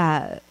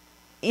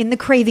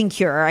Craving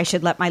Cure, I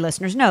should let my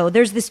listeners know,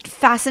 there's this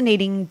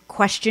fascinating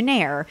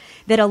questionnaire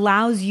that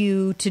allows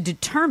you to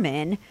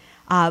determine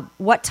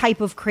what type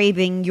of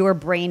craving your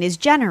brain is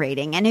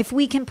generating. And if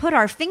we can put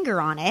our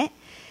finger on it,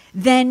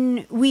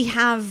 then we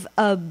have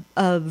a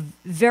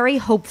very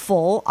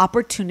hopeful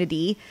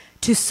opportunity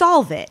to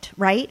solve it,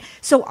 right?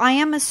 So I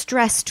am a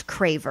stressed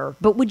craver,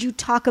 but would you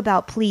talk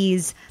about,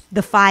 please,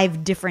 the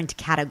 5 different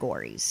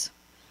categories?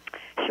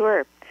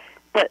 Sure.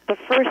 The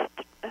first,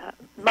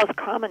 most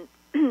common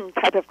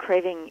type of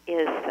craving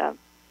is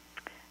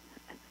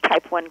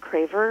type 1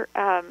 craver,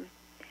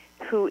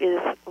 who is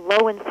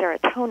low in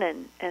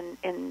serotonin.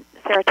 And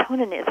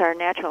serotonin is our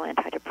natural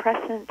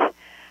antidepressant.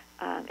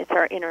 It's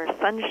our inner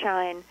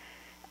sunshine.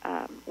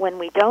 When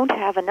we don't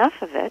have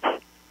enough of it,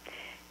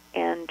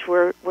 and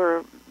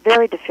we're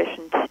very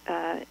deficient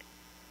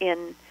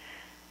in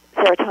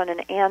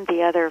serotonin and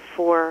the other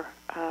four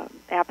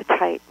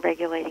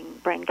appetite-regulating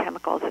brain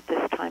chemicals at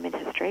this time in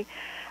history,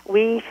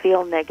 we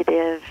feel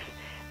negative,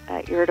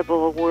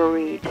 irritable,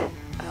 worried.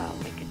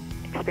 We can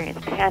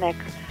experience panic.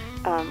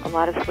 A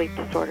lot of sleep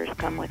disorders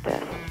come with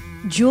this.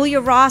 Julia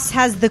Ross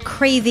has the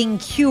craving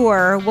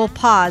cure. We'll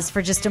pause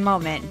for just a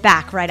moment.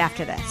 Back right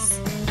after this.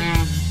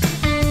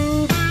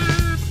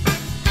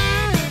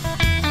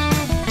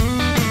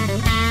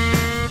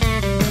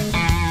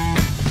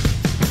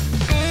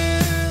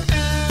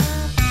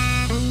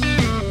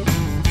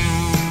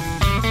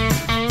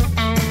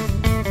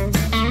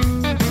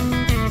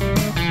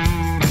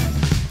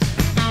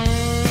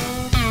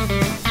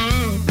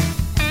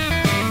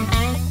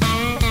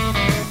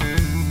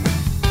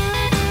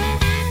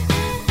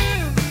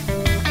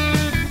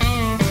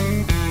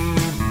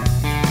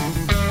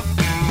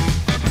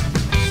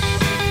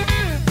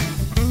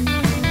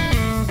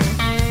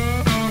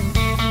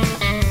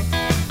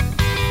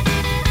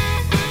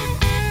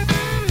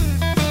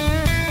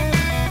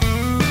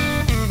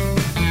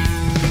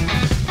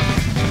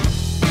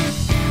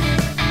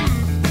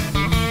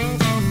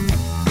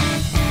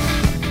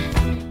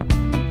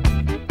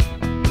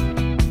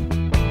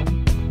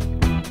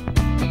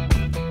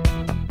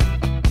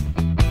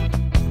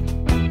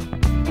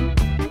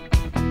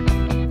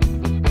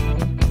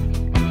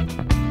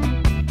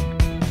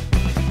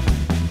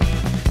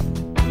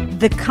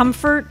 The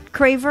comfort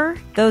craver,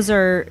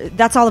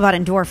 that's all about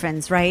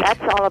endorphins, right?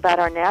 That's all about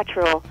our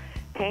natural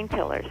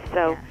painkillers.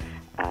 So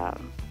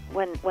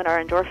when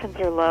our endorphins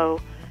are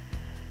low,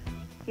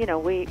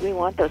 we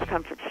want those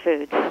comfort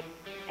foods.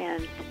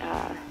 And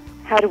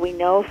how do we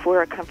know if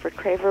we're a comfort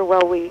craver?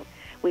 Well, we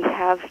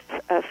have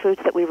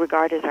foods that we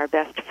regard as our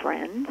best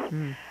friends,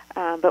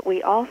 but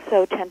we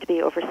also tend to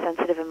be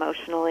oversensitive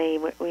emotionally.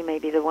 We may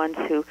be the ones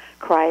who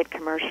cry at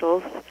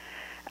commercials.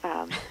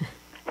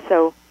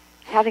 So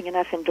having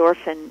enough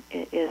endorphin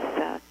is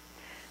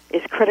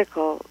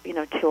critical,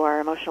 to our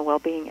emotional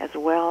well-being as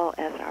well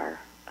as our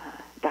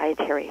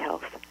dietary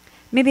health.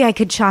 Maybe I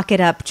could chalk it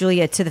up,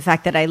 Julia, to the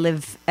fact that I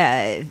live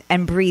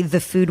and breathe the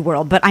food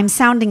world, but I'm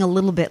sounding a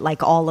little bit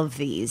like all of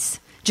these,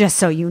 just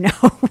so you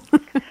know.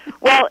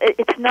 Well,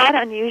 it's not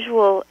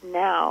unusual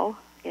now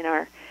in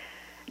our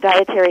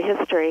dietary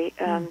history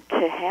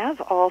to have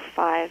all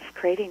five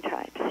craving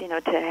types,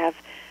 to have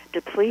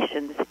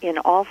depletions in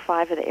all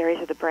five of the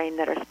areas of the brain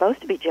that are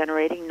supposed to be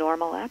generating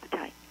normal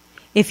appetite.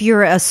 If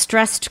you're a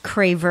stressed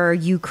craver,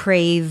 you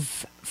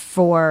crave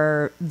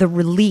for the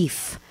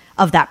relief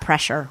of that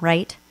pressure,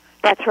 right?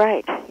 That's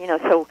right.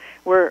 So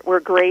we're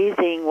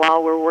grazing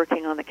while we're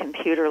working on the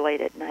computer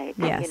late at night,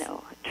 yes.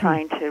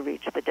 Trying to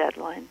reach the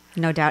deadline.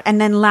 No doubt. And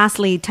then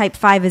lastly, type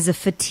 5 is a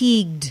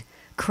fatigued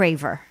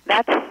craver.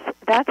 That's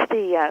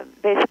the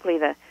basically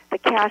the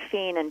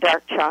caffeine and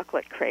dark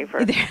chocolate craver.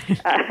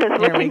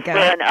 Looking for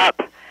an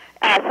up.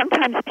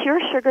 Sometimes pure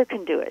sugar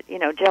can do it.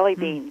 Jelly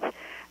beans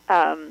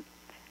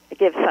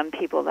give some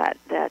people that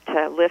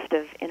lift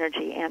of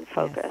energy and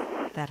focus.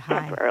 Yes, that high.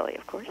 Temporarily,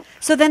 of course.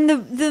 So then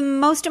the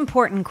most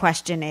important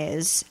question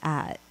is,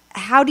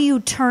 how do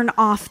you turn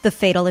off the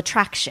fatal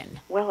attraction?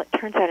 Well, it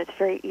turns out it's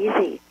very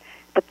easy.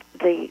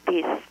 These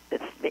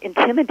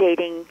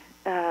intimidating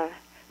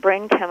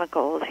brain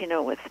chemicals,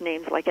 with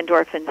names like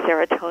endorphin,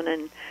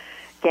 serotonin,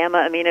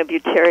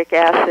 gamma-aminobutyric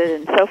acid,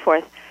 and so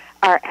forth,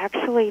 are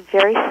actually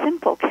very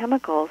simple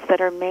chemicals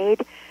that are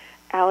made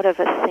out of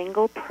a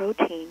single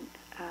protein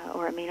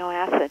or amino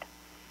acid.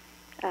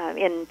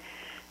 In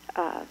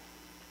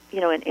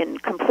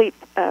complete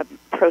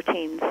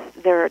proteins,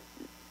 there are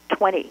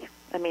 20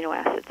 amino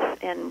acids,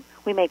 and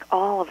we make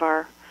all of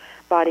our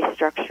body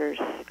structures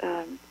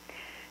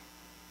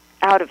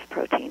out of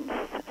proteins,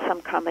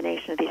 some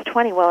combination of these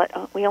 20. Well,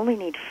 we only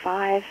need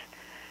 5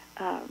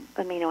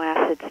 amino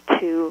acids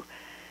to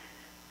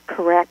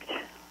correct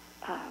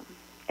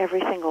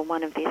every single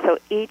one of these. So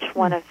each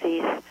one of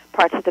these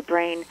parts of the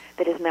brain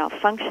that is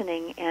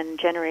malfunctioning and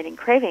generating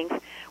cravings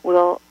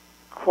will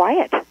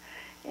quiet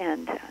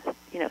and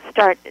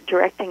start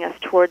directing us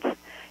towards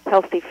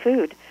healthy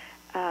food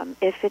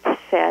if it's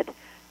fed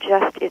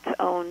just its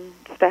own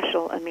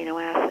special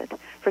amino acid.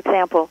 For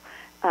example,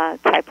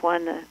 type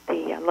 1,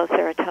 the low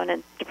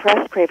serotonin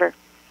depressed craver,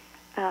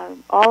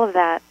 all of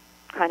that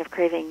kind of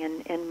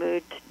craving and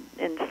mood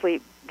and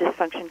sleep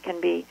dysfunction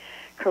can be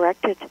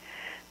corrected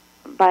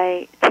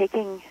by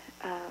taking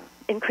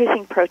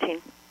increasing protein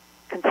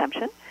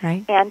consumption,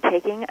 right, and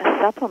taking a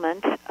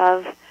supplement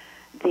of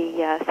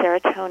the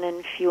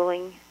serotonin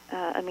fueling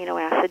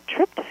amino acid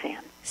tryptophan.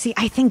 See,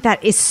 I think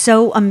that is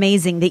so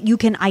amazing that you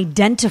can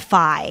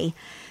identify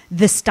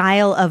the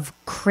style of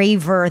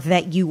craver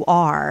that you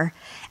are,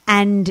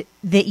 and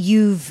that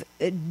you've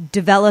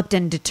developed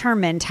and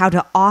determined how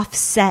to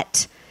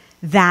offset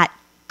that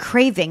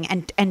craving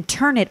and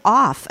turn it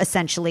off,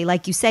 essentially.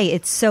 Like you say,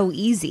 it's so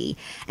easy,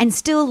 and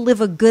still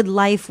live a good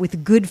life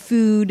with good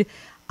food.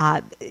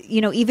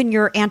 Even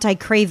your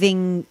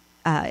anti-craving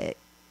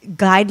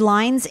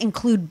guidelines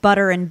include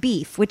butter and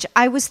beef, which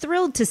I was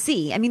thrilled to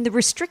see. I mean, the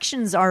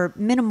restrictions are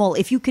minimal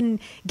if you can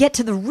get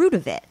to the root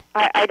of it.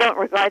 I don't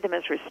regard them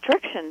as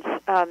restrictions.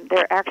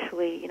 They're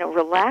actually,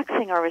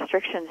 relaxing our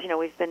restrictions.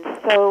 We've been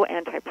so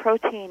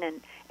anti-protein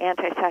and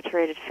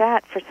anti-saturated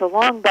fat for so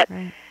long, but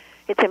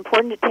it's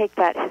important to take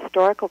that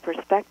historical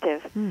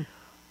perspective.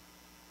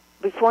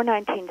 Before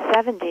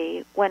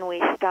 1970, when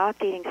we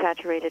stopped eating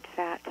saturated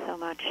fat so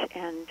much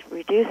and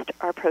reduced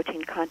our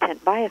protein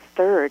content by a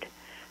third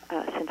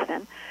since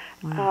then,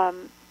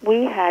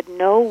 we had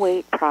no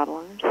weight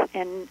problems.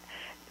 And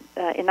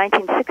in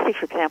 1960,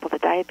 for example, the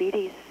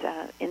diabetes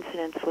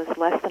incidence was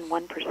less than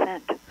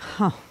 1%.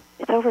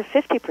 It's over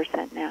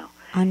 50% now.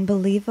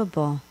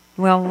 Unbelievable.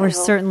 Well, we're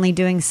certainly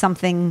doing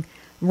something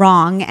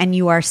wrong, and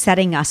you are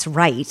setting us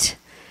right.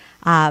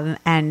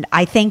 And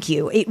I thank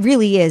you. It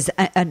really is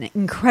an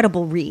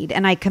incredible read,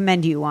 and I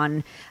commend you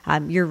on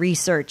your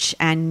research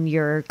and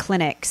your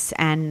clinics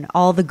and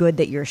all the good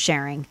that you're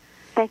sharing.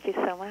 Thank you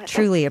so much.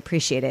 Truly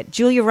appreciate it.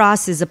 Julia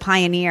Ross is a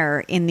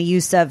pioneer in the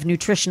use of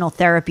nutritional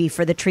therapy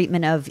for the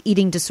treatment of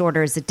eating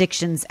disorders,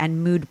 addictions,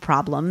 and mood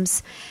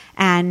problems.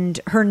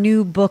 And her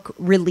new book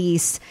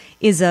release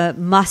is a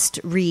must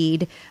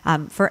read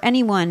for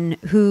anyone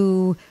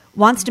who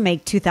wants to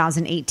make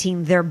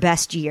 2018 their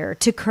best year,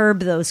 to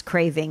curb those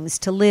cravings,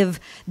 to live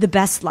the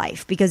best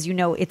life, because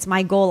it's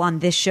my goal on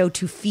this show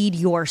to feed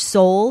your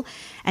soul.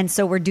 And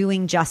so we're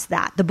doing just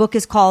that. The book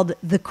is called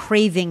The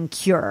Craving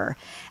Cure,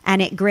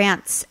 and it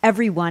grants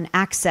everyone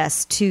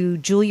access to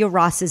Julia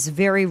Ross's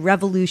very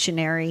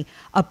revolutionary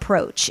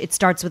approach. It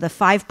starts with a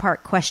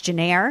 5-part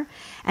questionnaire,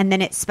 and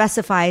then it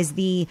specifies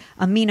the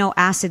amino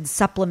acid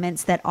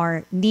supplements that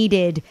are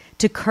needed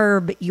to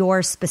curb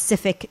your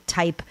specific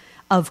type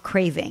of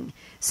craving.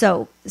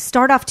 So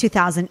start off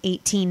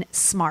 2018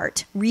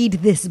 smart. Read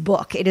this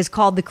book. It is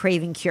called The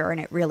Craving Cure,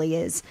 and it really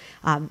is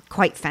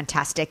quite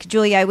fantastic.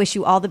 Julia, I wish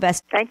you all the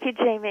best. Thank you,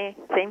 Jamie.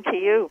 Same to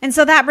you. And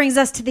so that brings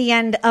us to the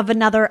end of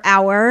another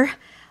hour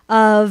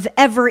of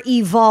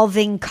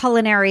ever-evolving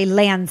culinary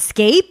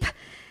landscape.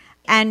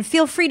 And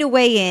feel free to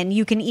weigh in.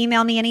 You can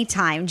email me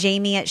anytime,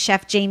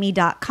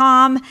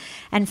 jamie@chefjamie.com,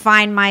 and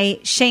find my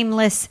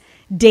shameless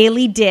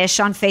daily dish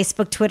on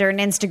Facebook, Twitter, and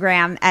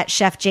Instagram at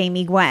Chef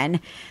Jamie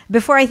Gwen.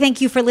 Before I thank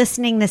you for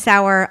listening this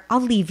hour,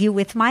 I'll leave you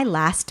with my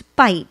last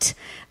bite,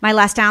 my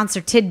last ounce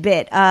or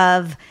tidbit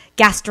of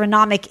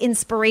gastronomic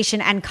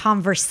inspiration and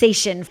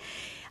conversation.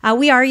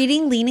 We are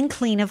eating lean and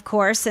clean, of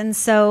course, and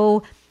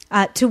so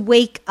to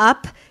wake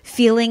up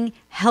feeling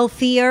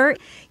healthier,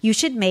 you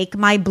should make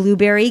my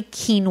blueberry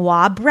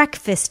quinoa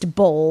breakfast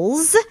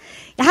bowls.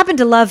 I happen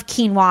to love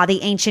quinoa,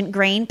 the ancient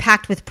grain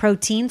packed with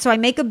protein, so I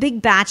make a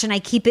big batch and I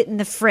keep it in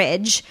the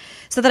fridge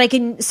so that I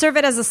can serve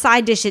it as a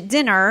side dish at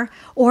dinner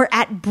or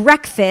at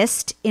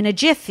breakfast in a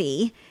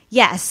jiffy.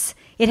 Yes,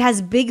 it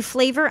has big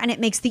flavor and it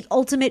makes the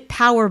ultimate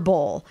power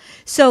bowl.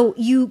 So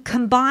you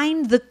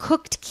combine the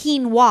cooked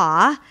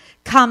quinoa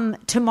come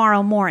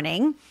tomorrow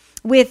morning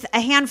with a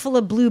handful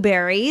of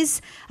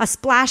blueberries, a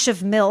splash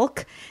of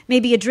milk,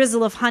 maybe a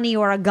drizzle of honey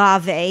or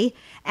agave,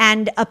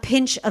 and a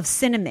pinch of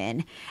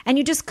cinnamon. And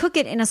you just cook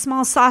it in a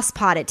small sauce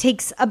pot. It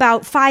takes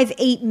about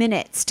 5-8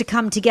 minutes to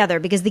come together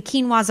because the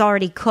quinoa is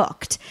already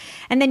cooked.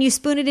 And then you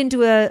spoon it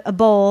into a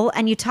bowl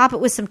and you top it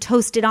with some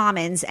toasted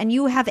almonds, and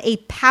you have a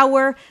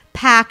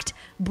power-packed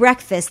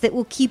breakfast that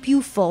will keep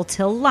you full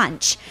till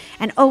lunch.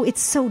 And oh,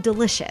 it's so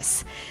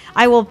delicious.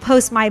 I will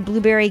post my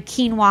blueberry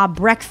quinoa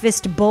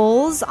breakfast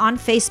bowls on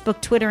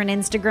Facebook, Twitter, and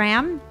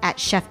Instagram at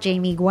Chef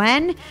Jamie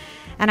Gwen.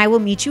 And I will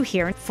meet you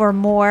here for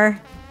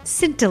more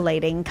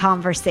scintillating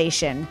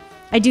conversation.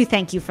 I do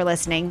thank you for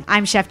listening.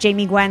 I'm Chef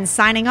Jamie Gwen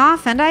signing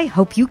off, and I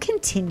hope you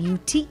continue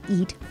to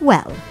eat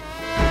well.